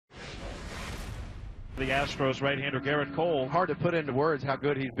The Astros right-hander Gerrit Cole. Hard to put into words how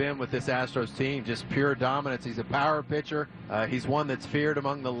good he's been with this Astros team. Just pure dominance. He's a power pitcher. He's one that's feared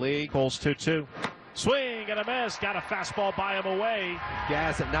among the league. Cole's 2-2. Swing and a miss. Got a fastball by him away.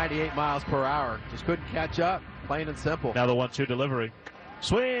 Gas at 98 miles per hour. Just couldn't catch up. Plain and simple. Now the 1-2 delivery.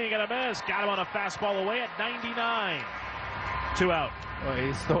 Swing and a miss. Got him on a fastball away at 99. 2 out. Oh,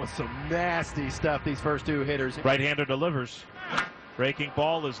 he's throwing some nasty stuff, these first two hitters. Right-hander delivers. Breaking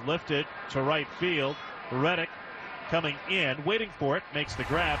ball is lifted to right field. Reddick coming in, waiting for it, makes the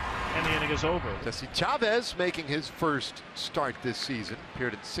grab, and the inning is over. Jesse Chavez making his first start this season.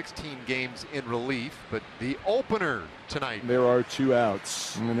 Appeared in 16 games in relief, but the opener tonight. There are 2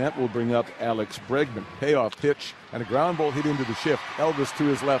 outs, and that will bring up Alex Bregman. Payoff pitch and a ground ball hit into the shift. Elvis to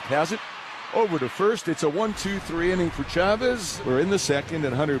his left has it. Over to first. It's a 1-2-3 inning for Chavez. We're in the second,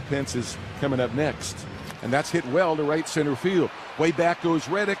 and Hunter Pence is coming up next. And that's hit well to right center field. Way back goes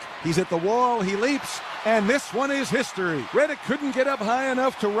Reddick. He's at the wall. He leaps. And this one is history. Reddick couldn't get up high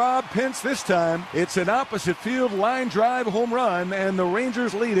enough to rob Pence this time. It's an opposite field line drive home run, and the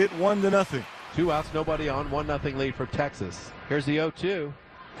Rangers lead it 1-0. 2 outs, nobody on, 1-0 lead for Texas. Here's the 0-2.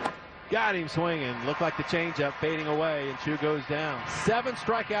 Got him swinging. Looked like the changeup fading away, and Chu goes down. 7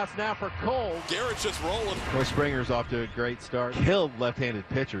 strikeouts now for Cole. Gerrit's just rolling. Boy, Springer's off to a great start. Killed left-handed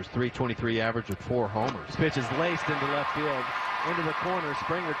pitchers. 323 average with 4 homers. Pitch is laced into left field. Into the corner.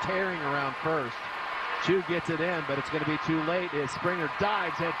 Springer tearing around first. Chu gets it in, but it's going to be too late as Springer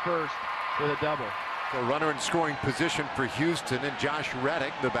dives head first with a double. A runner in scoring position for Houston, and Josh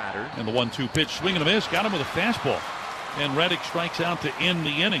Reddick, the batter. And the 1-2 pitch, swing and a miss, got him with a fastball. And Reddick strikes out to end the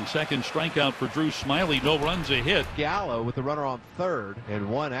inning. Second strikeout for Drew Smiley. No runs, a hit. Gallo with the runner on third and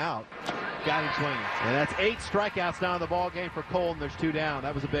 1 out. Got him swinging. And that's 8 strikeouts now in the ball game for Cole, and there's 2 down.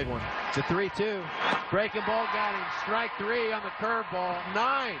 That was a big one. It's a 3-2. Breaking ball got him. Strike 3 on the curveball.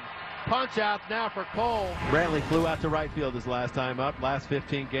 9 punch outs now for Cole. Brantley flew out to right field his last time up. Last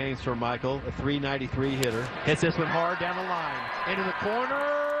 15 games for Michael. A 393 hitter. Hits this one hard down the line. Into the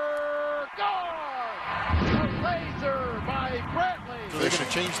corner. Gone! A laser by Brantley. They're going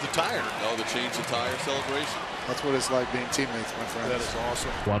to change the tire. Oh, they change the tire celebration. That's what it's like being teammates, my friend. That is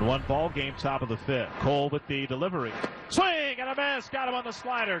awesome. 1-1 ball game, top of the 5th. Cole with the delivery. Swing and a miss. Got him on the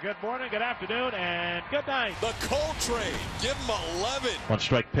slider. Good morning, good afternoon, and good night. The Cole train. Give him 11. 1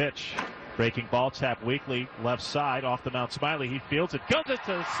 strike pitch. Breaking ball, tap weakly, left side, off the mound. Smiley, he fields it, guns it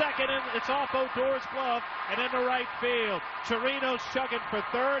to second, and it's off Odor's glove, and into right field. Chirino's chugging for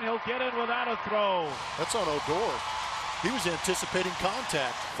third. He'll get in without a throw. That's on Odor. He was anticipating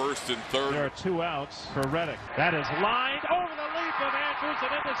contact. First and third. There are 2 outs for Reddick. That is lined over the leap of Andrews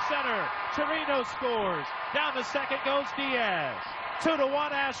and into center. Chirino scores. Down the second goes Diaz. 2-1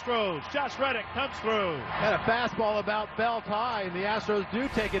 Astros. Josh Reddick comes through. Had a fastball about belt high, and the Astros do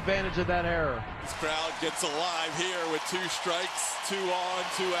take advantage of that error. This crowd gets alive here with 2 strikes, 2 on,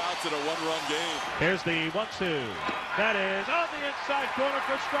 2 outs in a 1-run game. Here's the 1-2. That is on the inside corner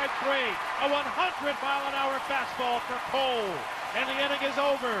for strike 3. A 100-mile-an-hour fastball for Cole. And the inning is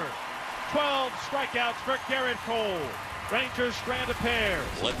over. 12 strikeouts for Gerrit Cole. Rangers strand a pair.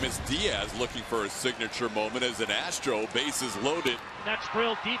 Aledmys Diaz looking for a signature moment as an Astro, bases loaded. That's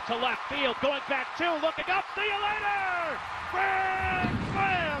drilled deep to left field. Going back 2, looking up. See you later! Grand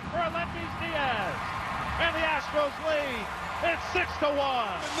slam for Aledmys Diaz. And the Astros lead. It's 6-1.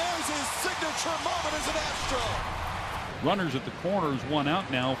 And there's his signature moment as an Astro. Runners at the corners, 1 out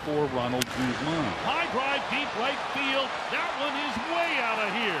now for Ronald Guzman. High drive, deep right field. That one is way out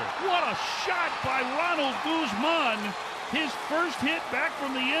of here. What a shot by Ronald Guzman. His first hit back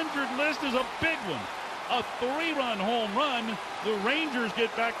from the injured list is a big one. A 3-run home run. The Rangers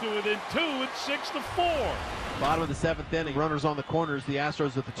get back to within 2. It's 6-4. Bottom of the 7th inning. Runners on the corners. The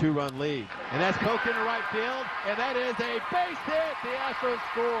Astros with the 2-run lead. And that's poked into right field. And that is a base hit. The Astros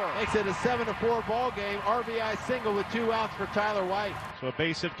score. Makes it a 7-4 ball game. RBI single with 2 outs for Tyler White. So a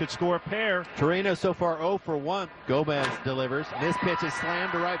base hit could score a pair. Chirino so far 0 for 1. Gomez delivers. This pitch is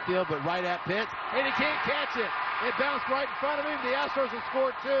slammed to right field, but right at Pitts. And he can't catch it. It bounced right in front of him. The Astros have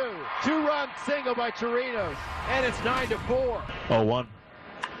scored 2. 2-run single by Chirinos. And it's 9-4. 0-1.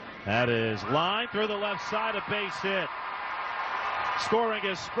 That is line through the left side, a base hit. Scoring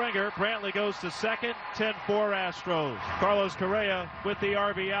is Springer. Brantley goes to second. 10-4 Astros. Carlos Correa with the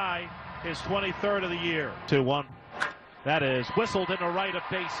RBI, his 23rd of the year. 2-1. That is whistled into right, a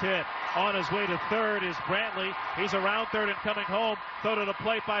base hit. On his way to third is Brantley. He's around third and coming home. Throw to the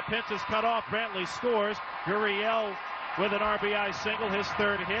plate by Pence is cut off. Brantley scores. Gurriel with an RBI single, his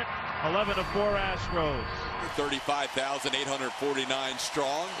 3rd hit. 11-4 Astros. 35,849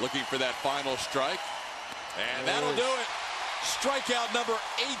 strong. Looking for that final strike. And that'll do it. Strikeout number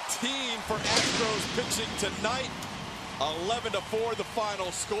 18 for Astros pitching tonight. 11-4 the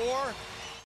final score.